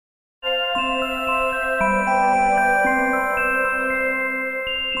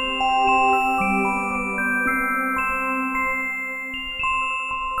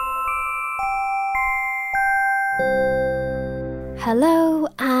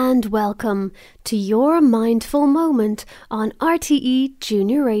and welcome to your Mindful Moment on RTE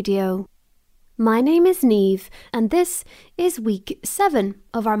Junior Radio. My name is Niamh, and this is week 7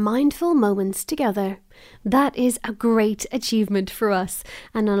 of our Mindful Moments together. That is a great achievement for us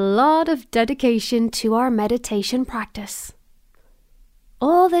and a lot of dedication to our meditation practice.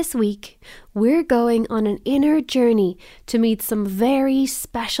 All this week, we're going on an inner journey to meet some very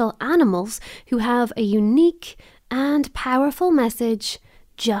special animals who have a unique and powerful message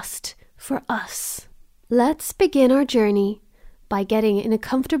just for us. Let's begin our journey by getting in a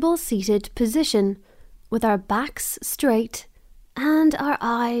comfortable seated position with our backs straight and our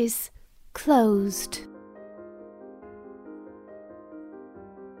eyes closed.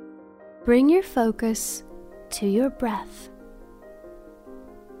 Bring your focus to your breath.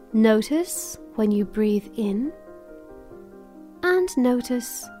 Notice when you breathe in and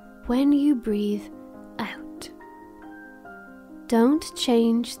notice when you breathe out. Don't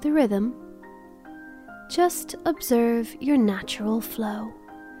change the rhythm, just observe your natural flow.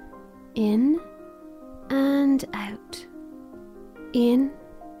 In and out, in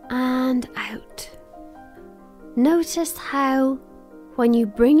and out. Notice how, when you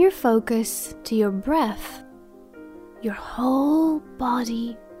bring your focus to your breath, your whole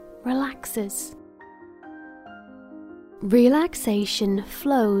body relaxes. Relaxation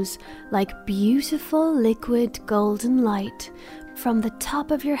flows like beautiful liquid golden light from the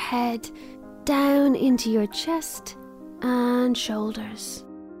top of your head down into your chest and shoulders,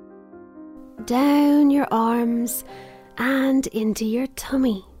 down your arms and into your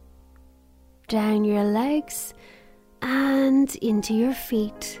tummy, down your legs and into your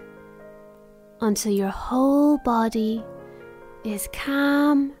feet, until your whole body is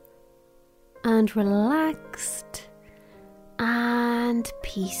calm and relaxed and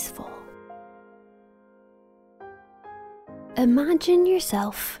peaceful. Imagine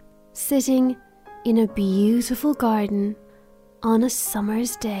yourself sitting in a beautiful garden on a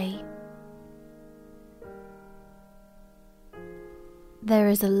summer's day. There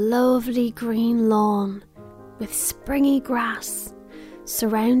is a lovely green lawn with springy grass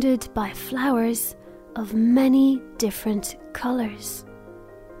surrounded by flowers of many different colours.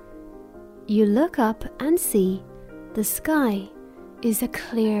 You look up and see the sky is a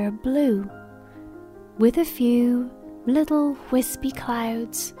clear blue with a few little wispy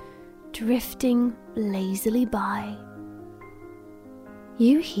clouds drifting lazily by.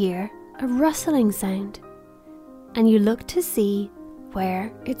 You hear a rustling sound and you look to see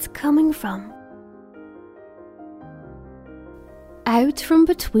where it's coming from. Out from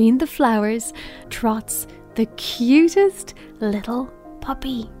between the flowers trots the cutest little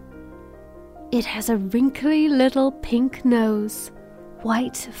puppy. It has a wrinkly little pink nose,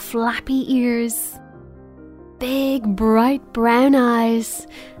 white flappy ears, big bright brown eyes,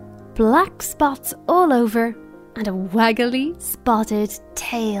 black spots all over, and a waggly spotted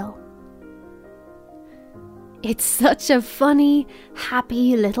tail. It's such a funny,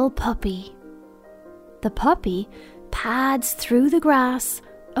 happy little puppy. The puppy pads through the grass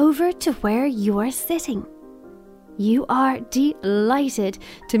over to where you are sitting. You are delighted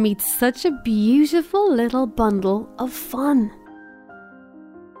to meet such a beautiful little bundle of fun.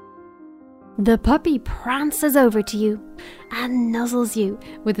 The puppy prances over to you and nuzzles you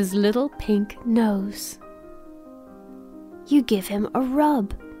with his little pink nose. You give him a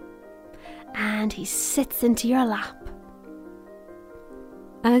rub, and he sits into your lap.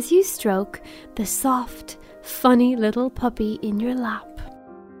 As you stroke the soft, funny little puppy in your lap,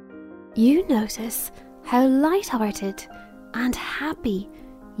 you notice how light-hearted and happy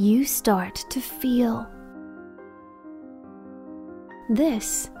you start to feel.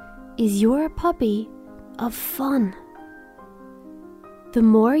 This is your puppy of fun. The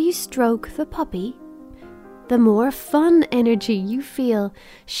more you stroke the puppy, the more fun energy you feel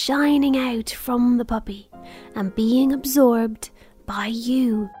shining out from the puppy and being absorbed by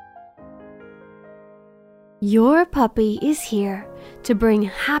you. Your puppy is here to bring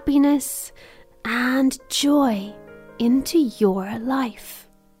happiness and joy into your life.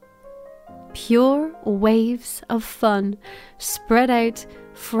 Pure waves of fun spread out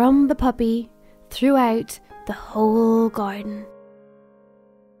from the puppy throughout the whole garden.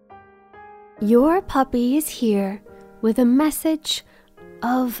 Your puppy is here with a message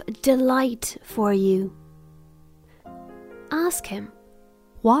of delight for you. Ask him,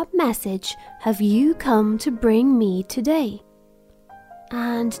 what message have you come to bring me today?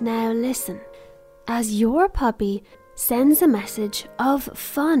 And now listen, as your puppy sends a message of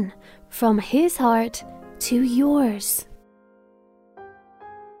fun from his heart to yours.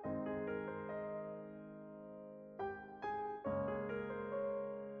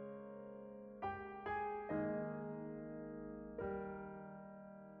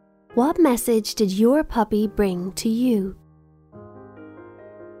 What message did your puppy bring to you?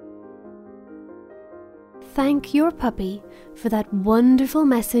 Thank your puppy for that wonderful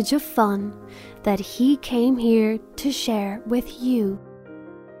message of fun that he came here to share with you.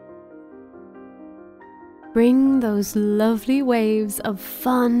 Bring those lovely waves of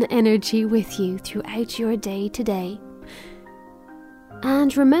fun energy with you throughout your day today.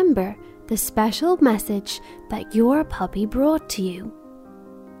 And remember the special message that your puppy brought to you.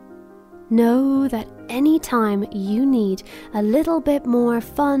 Know that anytime you need a little bit more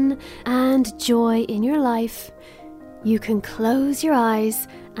fun and joy in your life, you can close your eyes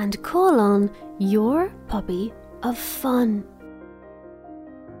and call on your puppy of fun.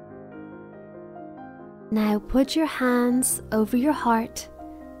 Now put your hands over your heart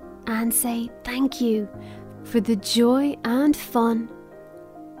and say thank you for the joy and fun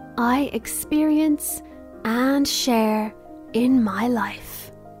I experience and share in my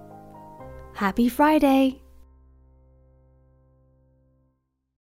life. Happy Friday!